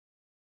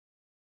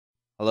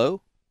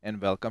Hello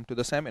and welcome to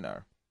the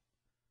seminar.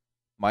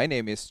 My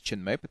name is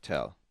Chinmay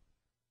Patel.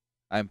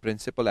 I am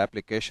Principal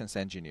Applications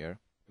Engineer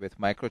with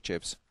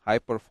Microchip's High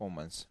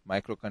Performance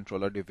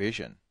Microcontroller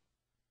Division.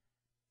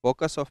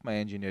 Focus of my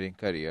engineering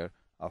career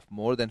of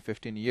more than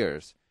 15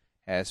 years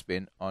has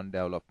been on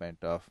development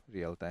of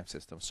real-time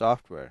system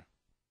software.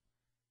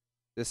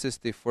 This is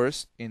the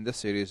first in the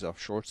series of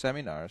short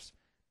seminars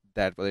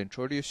that will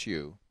introduce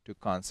you to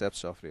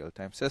concepts of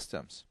real-time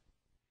systems.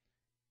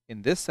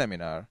 In this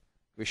seminar,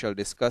 we shall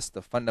discuss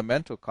the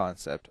fundamental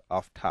concept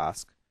of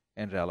task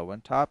and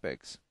relevant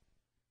topics.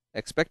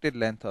 Expected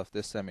length of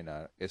this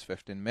seminar is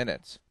 15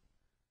 minutes.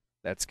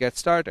 Let's get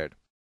started.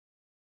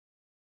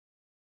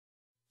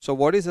 So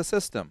what is a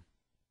system?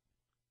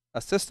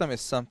 A system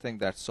is something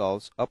that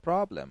solves a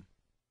problem.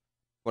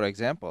 For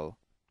example,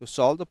 to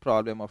solve the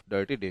problem of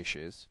dirty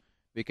dishes,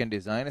 we can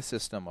design a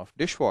system of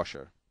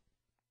dishwasher.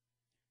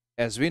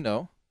 As we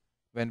know,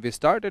 when we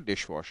start a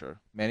dishwasher,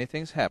 many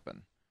things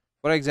happen.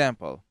 For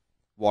example,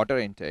 water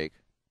intake,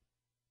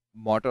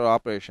 motor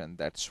operation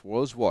that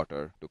swirls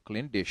water to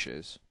clean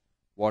dishes,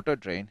 water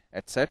drain,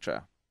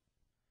 etc.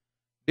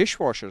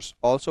 Dishwashers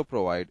also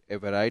provide a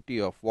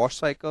variety of wash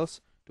cycles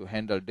to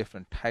handle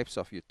different types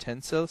of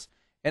utensils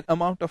and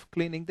amount of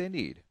cleaning they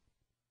need.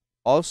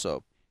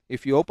 Also,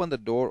 if you open the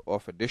door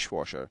of a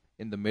dishwasher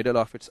in the middle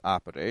of its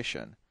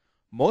operation,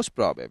 most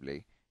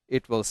probably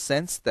it will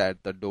sense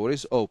that the door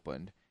is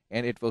opened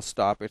and it will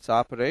stop its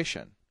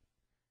operation.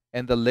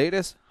 And the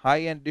latest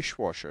high-end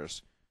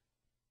dishwashers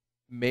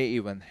may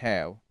even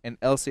have an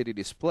LCD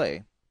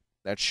display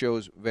that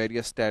shows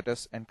various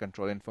status and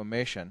control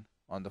information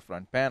on the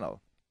front panel.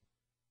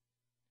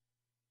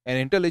 An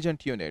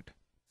intelligent unit,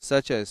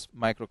 such as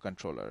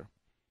microcontroller,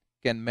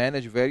 can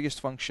manage various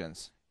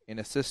functions in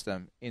a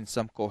system in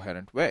some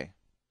coherent way.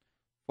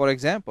 For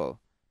example,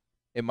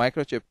 a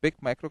microchip PIC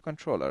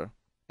microcontroller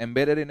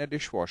embedded in a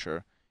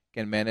dishwasher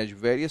can manage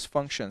various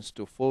functions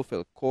to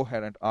fulfill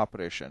coherent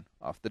operation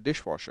of the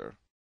dishwasher.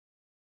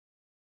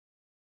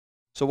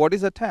 So what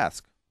is a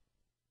task?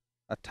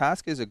 A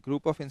task is a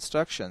group of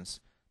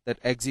instructions that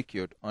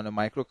execute on a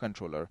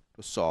microcontroller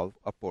to solve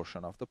a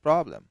portion of the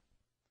problem.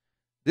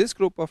 This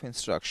group of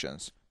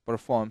instructions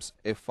performs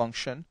a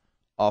function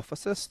of a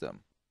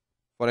system.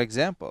 For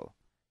example,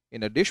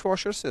 in a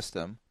dishwasher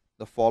system,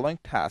 the following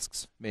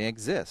tasks may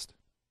exist.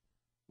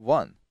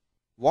 1.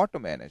 Water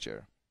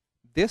manager.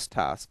 This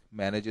task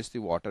manages the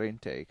water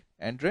intake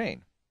and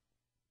drain.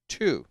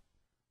 2.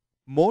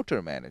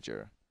 Motor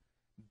manager.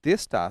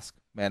 This task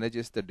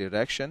manages the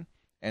direction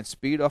and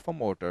speed of a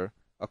motor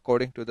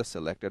according to the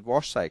selected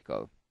wash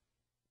cycle.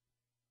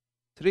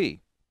 3.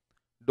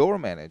 Door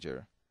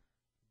manager.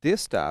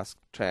 This task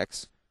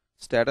tracks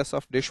status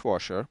of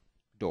dishwasher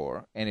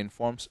door and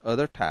informs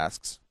other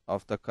tasks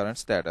of the current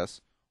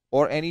status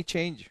or any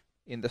change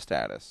in the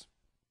status.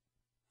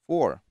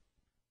 4.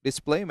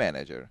 Display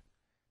manager.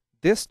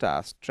 This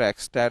task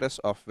tracks status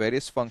of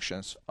various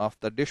functions of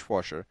the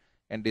dishwasher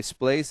and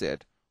displays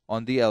it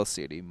on the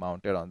LCD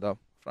mounted on the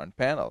front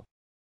panel.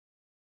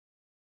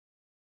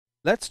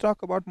 Let's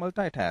talk about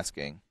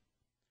multitasking.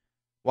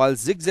 While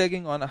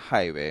zigzagging on a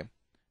highway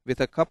with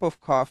a cup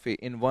of coffee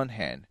in one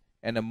hand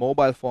and a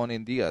mobile phone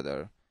in the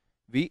other,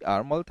 we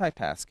are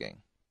multitasking.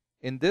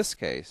 In this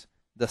case,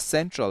 the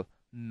central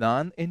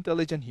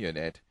non-intelligent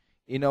unit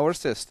in our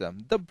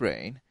system, the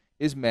brain,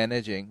 is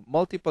managing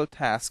multiple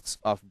tasks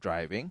of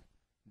driving,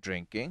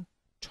 drinking,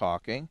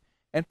 talking,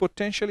 and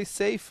potentially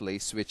safely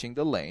switching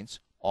the lanes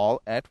all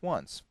at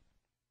once.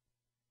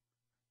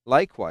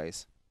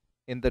 Likewise,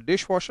 in the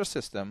dishwasher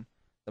system,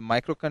 the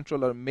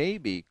microcontroller may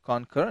be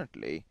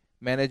concurrently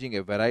managing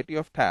a variety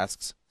of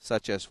tasks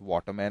such as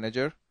water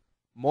manager,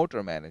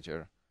 motor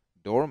manager,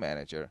 door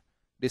manager,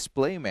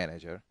 display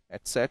manager,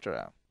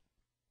 etc.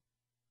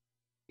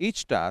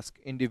 Each task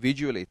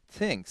individually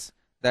thinks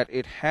that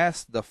it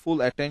has the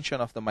full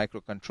attention of the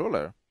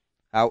microcontroller.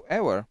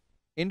 However,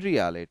 in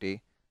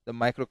reality, the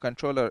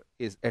microcontroller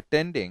is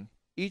attending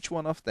each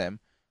one of them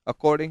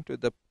according to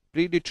the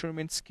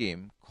predetermined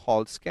scheme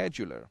called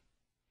scheduler.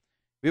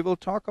 We will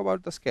talk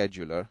about the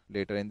scheduler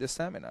later in this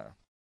seminar.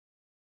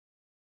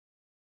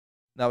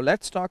 Now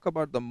let's talk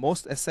about the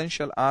most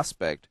essential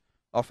aspect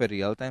of a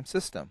real-time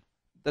system,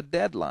 the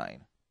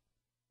deadline.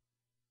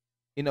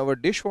 In our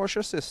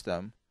dishwasher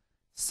system,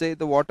 say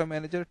the water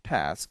manager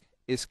task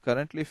is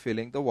currently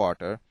filling the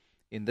water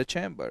in the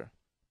chamber.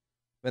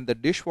 When the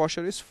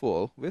dishwasher is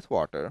full with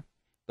water,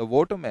 the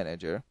water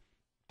manager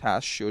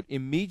task should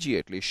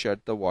immediately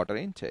shut the water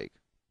intake.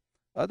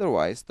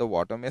 Otherwise, the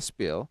water may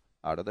spill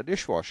out of the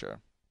dishwasher.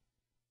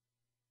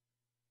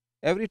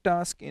 Every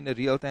task in a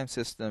real-time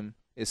system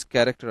is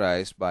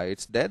characterized by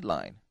its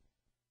deadline.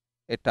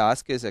 A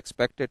task is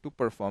expected to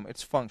perform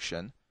its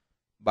function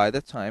by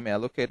the time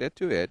allocated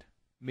to it,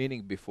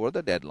 meaning before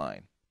the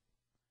deadline.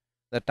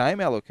 The time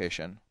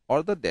allocation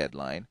or the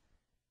deadline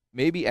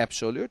may be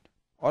absolute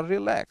or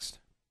relaxed.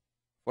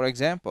 For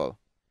example,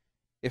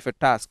 if a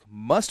task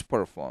must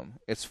perform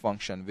its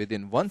function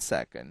within 1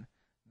 second,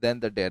 then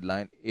the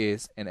deadline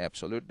is an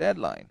absolute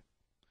deadline.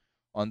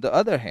 On the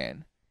other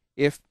hand,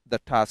 If the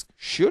task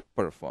should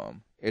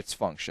perform its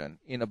function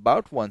in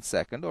about 1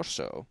 second or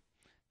so,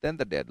 then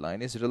the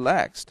deadline is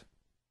relaxed.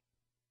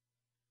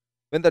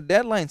 When the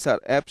deadlines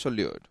are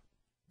absolute,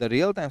 the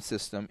real-time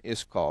system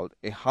is called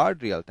a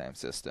hard real-time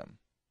system.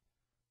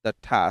 The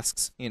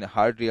tasks in a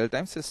hard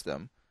real-time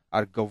system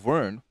are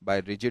governed by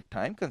rigid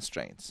time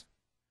constraints.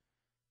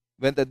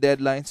 When the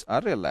deadlines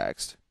are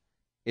relaxed,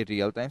 a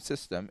real-time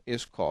system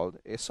is called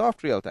a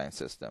soft real-time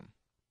system.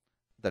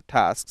 The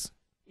tasks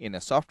in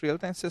a soft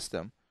real-time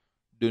system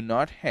do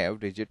not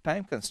have rigid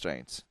time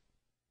constraints.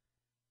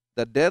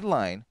 The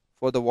deadline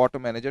for the water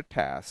manager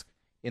task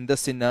in the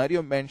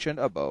scenario mentioned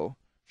above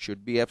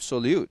should be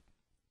absolute.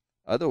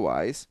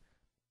 Otherwise,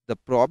 the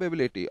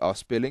probability of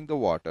spilling the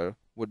water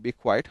would be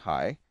quite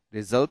high,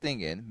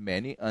 resulting in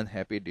many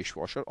unhappy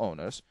dishwasher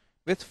owners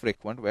with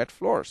frequent wet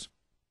floors.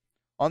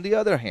 On the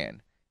other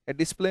hand, a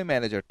display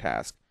manager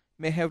task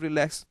may have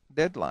relaxed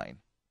deadline.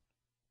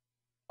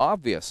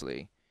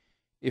 Obviously,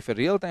 if a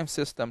real-time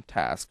system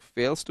task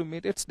fails to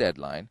meet its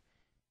deadline,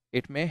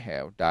 it may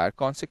have dire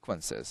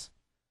consequences.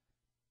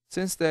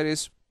 Since there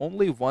is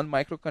only one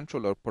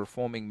microcontroller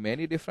performing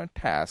many different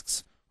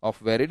tasks of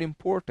varied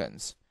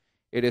importance,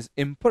 it is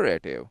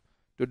imperative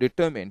to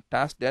determine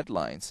task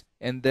deadlines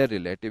and their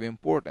relative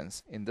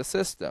importance in the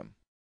system.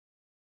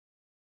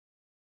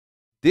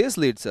 This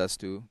leads us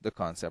to the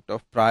concept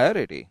of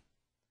priority.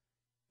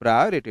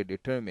 Priority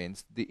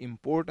determines the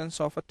importance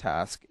of a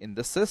task in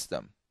the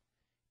system.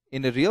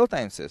 In a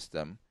real-time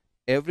system,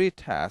 every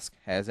task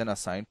has an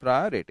assigned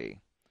priority.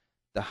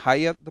 The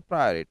higher the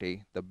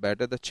priority, the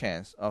better the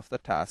chance of the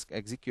task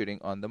executing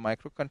on the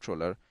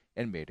microcontroller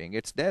and meeting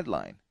its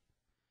deadline.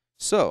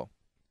 So,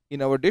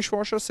 in our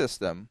dishwasher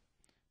system,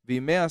 we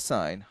may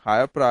assign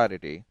higher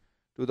priority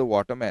to the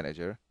water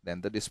manager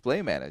than the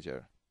display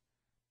manager.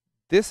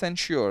 This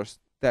ensures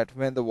that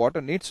when the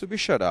water needs to be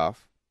shut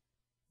off,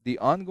 the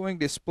ongoing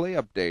display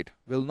update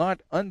will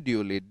not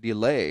unduly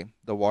delay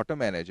the water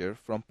manager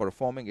from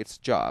performing its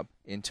job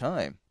in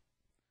time.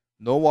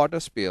 No water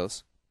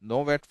spills,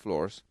 no wet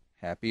floors,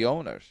 happy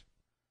owners.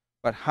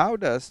 But how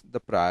does the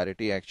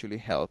priority actually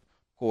help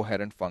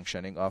coherent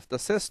functioning of the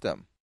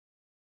system?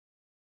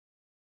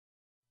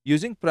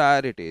 Using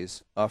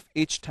priorities of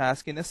each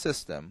task in a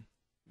system,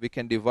 we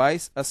can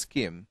devise a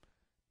scheme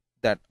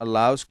that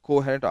allows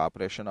coherent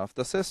operation of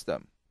the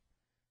system.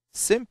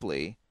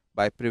 Simply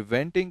by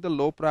preventing the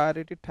low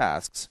priority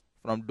tasks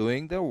from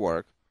doing their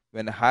work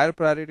when a higher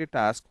priority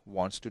task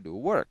wants to do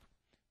work,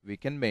 we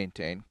can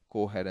maintain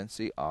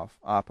coherency of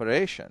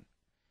operation.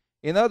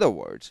 In other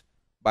words,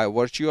 by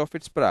virtue of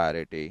its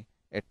priority,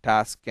 a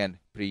task can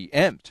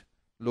preempt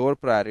lower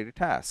priority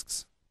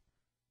tasks.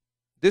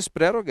 This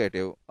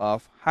prerogative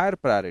of higher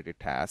priority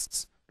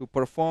tasks to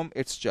perform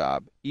its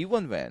job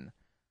even when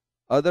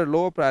other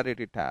lower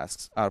priority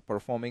tasks are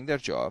performing their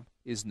job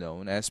is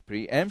known as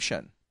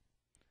preemption.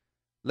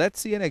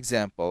 Let's see an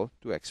example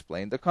to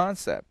explain the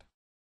concept.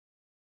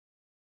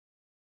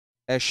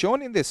 As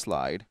shown in this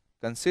slide,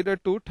 consider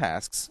two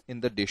tasks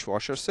in the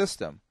dishwasher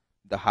system,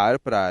 the higher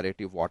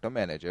priority water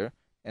manager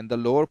and the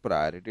lower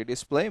priority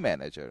display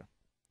manager.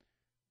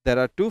 There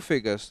are two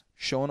figures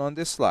shown on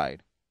this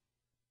slide.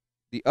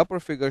 The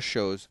upper figure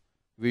shows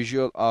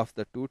visual of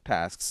the two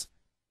tasks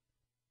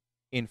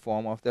in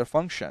form of their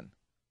function,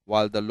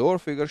 while the lower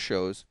figure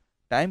shows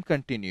time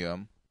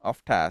continuum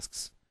of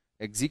tasks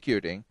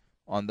executing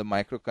on the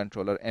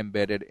microcontroller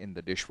embedded in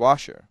the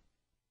dishwasher.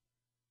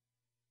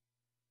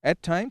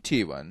 At time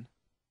t1,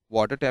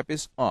 water tap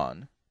is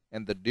on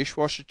and the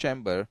dishwasher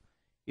chamber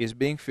is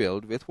being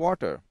filled with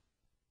water.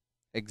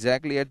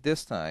 Exactly at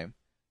this time,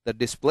 the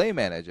display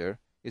manager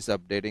is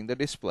updating the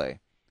display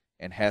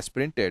and has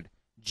printed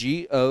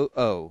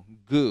GOO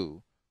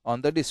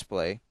on the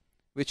display,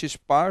 which is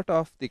part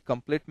of the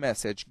complete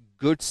message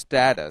good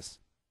status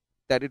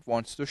that it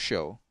wants to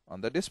show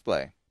on the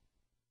display.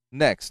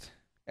 Next,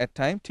 at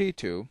time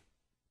t2,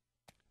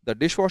 the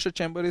dishwasher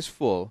chamber is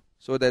full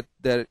so that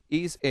there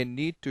is a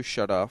need to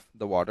shut off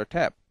the water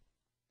tap.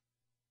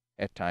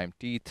 At time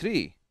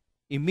t3,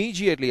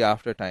 immediately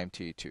after time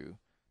t2,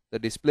 the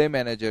display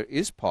manager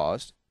is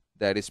paused,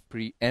 that is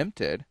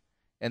preempted,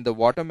 and the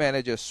water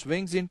manager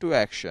swings into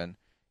action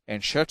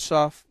and shuts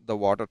off the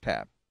water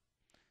tap.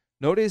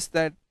 Notice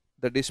that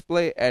the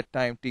display at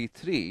time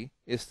t3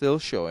 is still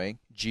showing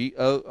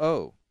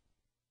GOO.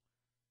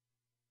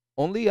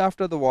 Only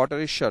after the water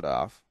is shut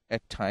off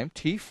at time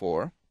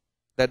t4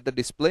 that the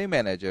display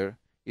manager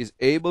is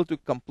able to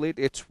complete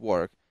its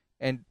work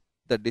and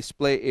the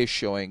display is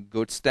showing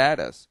good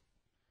status.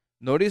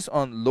 Notice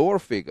on lower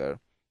figure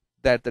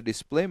that the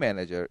display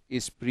manager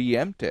is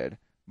preempted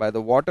by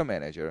the water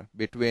manager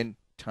between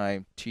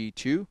time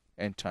t2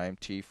 and time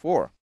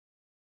t4.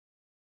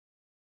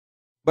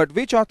 But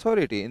which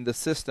authority in the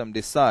system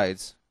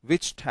decides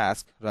which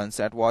task runs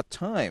at what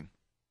time?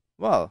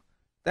 Well,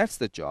 that's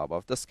the job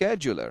of the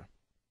scheduler.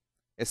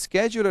 A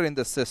scheduler in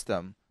the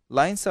system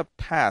lines up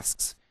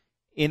tasks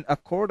in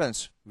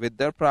accordance with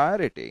their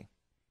priority.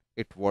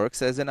 It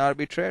works as an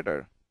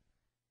arbitrator.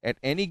 At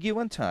any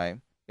given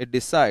time, it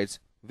decides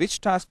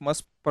which task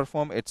must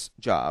perform its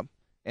job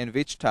and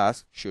which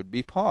task should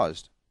be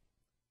paused.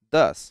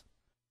 Thus,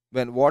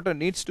 when water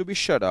needs to be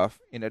shut off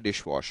in a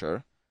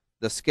dishwasher,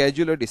 the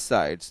scheduler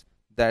decides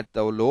that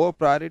the lower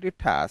priority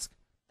task,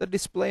 the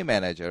display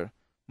manager,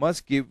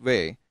 must give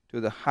way to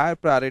the higher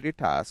priority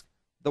task,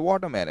 the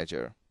water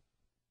manager.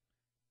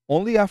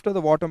 Only after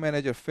the water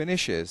manager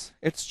finishes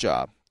its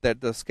job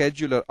that the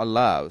scheduler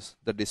allows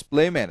the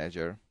display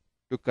manager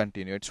to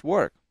continue its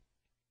work.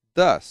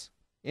 Thus,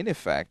 in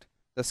effect,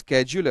 the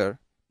scheduler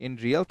in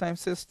real-time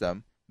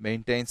system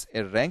maintains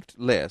a ranked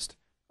list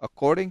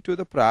according to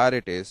the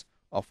priorities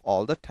of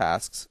all the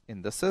tasks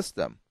in the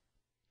system.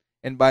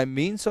 And by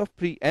means of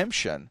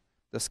preemption,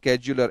 the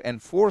scheduler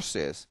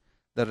enforces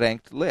the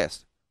ranked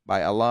list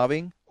by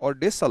allowing or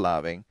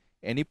disallowing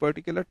any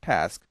particular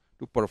task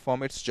to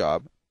perform its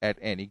job at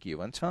any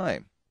given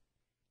time.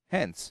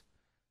 Hence,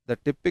 the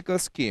typical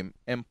scheme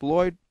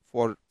employed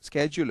for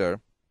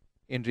scheduler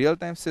in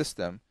real-time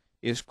system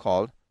is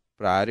called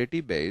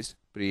priority-based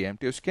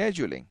preemptive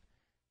scheduling.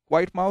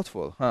 Quite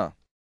mouthful, huh?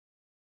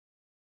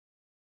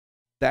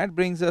 That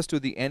brings us to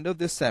the end of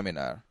this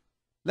seminar.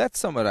 Let's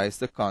summarize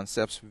the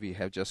concepts we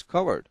have just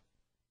covered.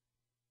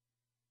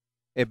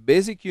 A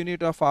basic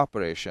unit of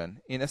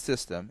operation in a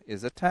system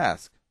is a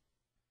task.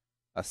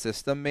 A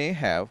system may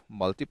have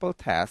multiple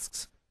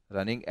tasks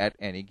running at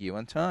any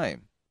given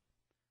time.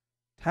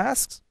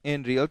 Tasks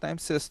in real-time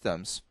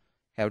systems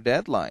have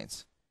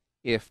deadlines.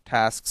 If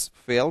tasks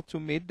fail to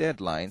meet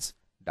deadlines,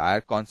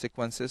 dire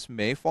consequences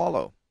may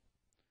follow.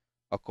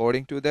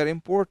 According to their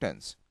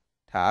importance,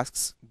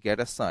 tasks get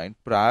assigned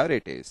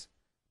priorities.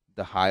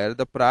 The higher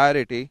the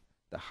priority,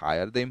 the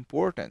higher the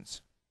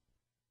importance.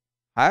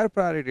 Higher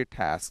priority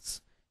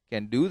tasks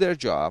can do their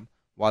job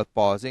while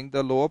pausing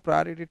the lower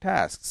priority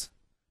tasks.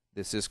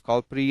 This is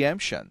called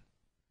preemption.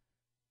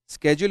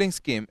 Scheduling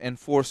scheme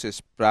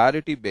enforces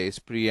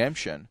priority-based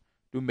preemption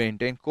to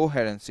maintain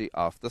coherency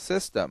of the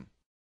system.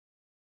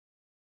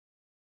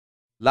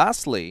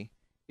 Lastly,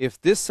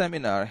 if this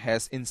seminar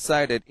has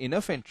incited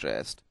enough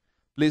interest,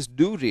 please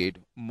do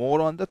read more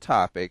on the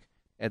topic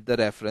at the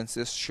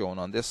references shown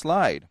on this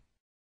slide.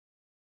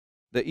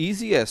 The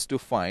easiest to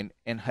find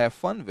and have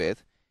fun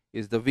with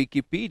is the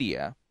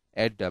Wikipedia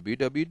at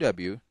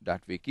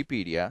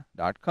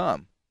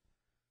www.wikipedia.com.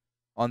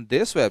 On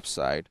this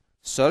website,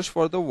 search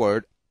for the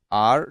word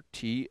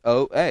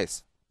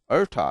RTOS,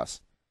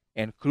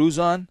 and cruise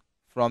on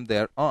from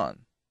there on.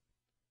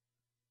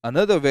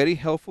 Another very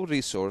helpful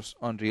resource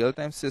on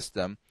real-time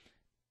system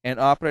and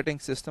operating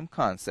system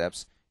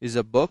concepts is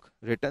a book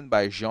written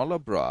by Jean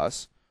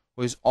Labrosse,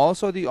 who is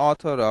also the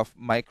author of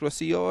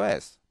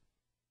MicroCOS.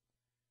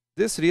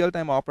 This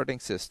real-time operating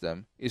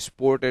system is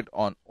ported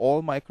on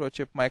all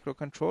microchip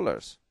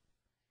microcontrollers.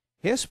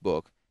 His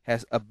book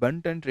has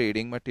abundant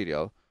reading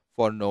material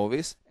for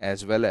novice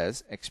as well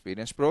as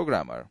experienced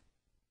programmer.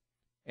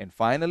 And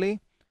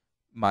finally,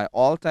 my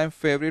all-time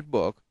favorite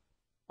book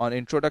on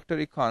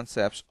introductory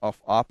concepts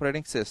of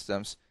operating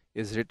systems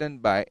is written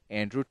by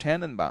Andrew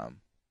Tannenbaum.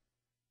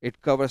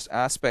 It covers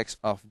aspects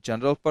of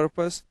general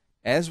purpose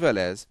as well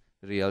as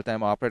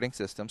real-time operating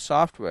system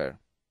software.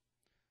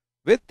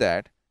 With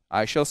that,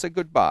 I shall say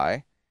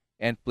goodbye,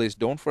 and please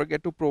don't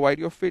forget to provide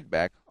your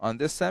feedback on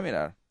this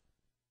seminar.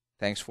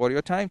 Thanks for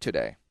your time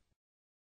today.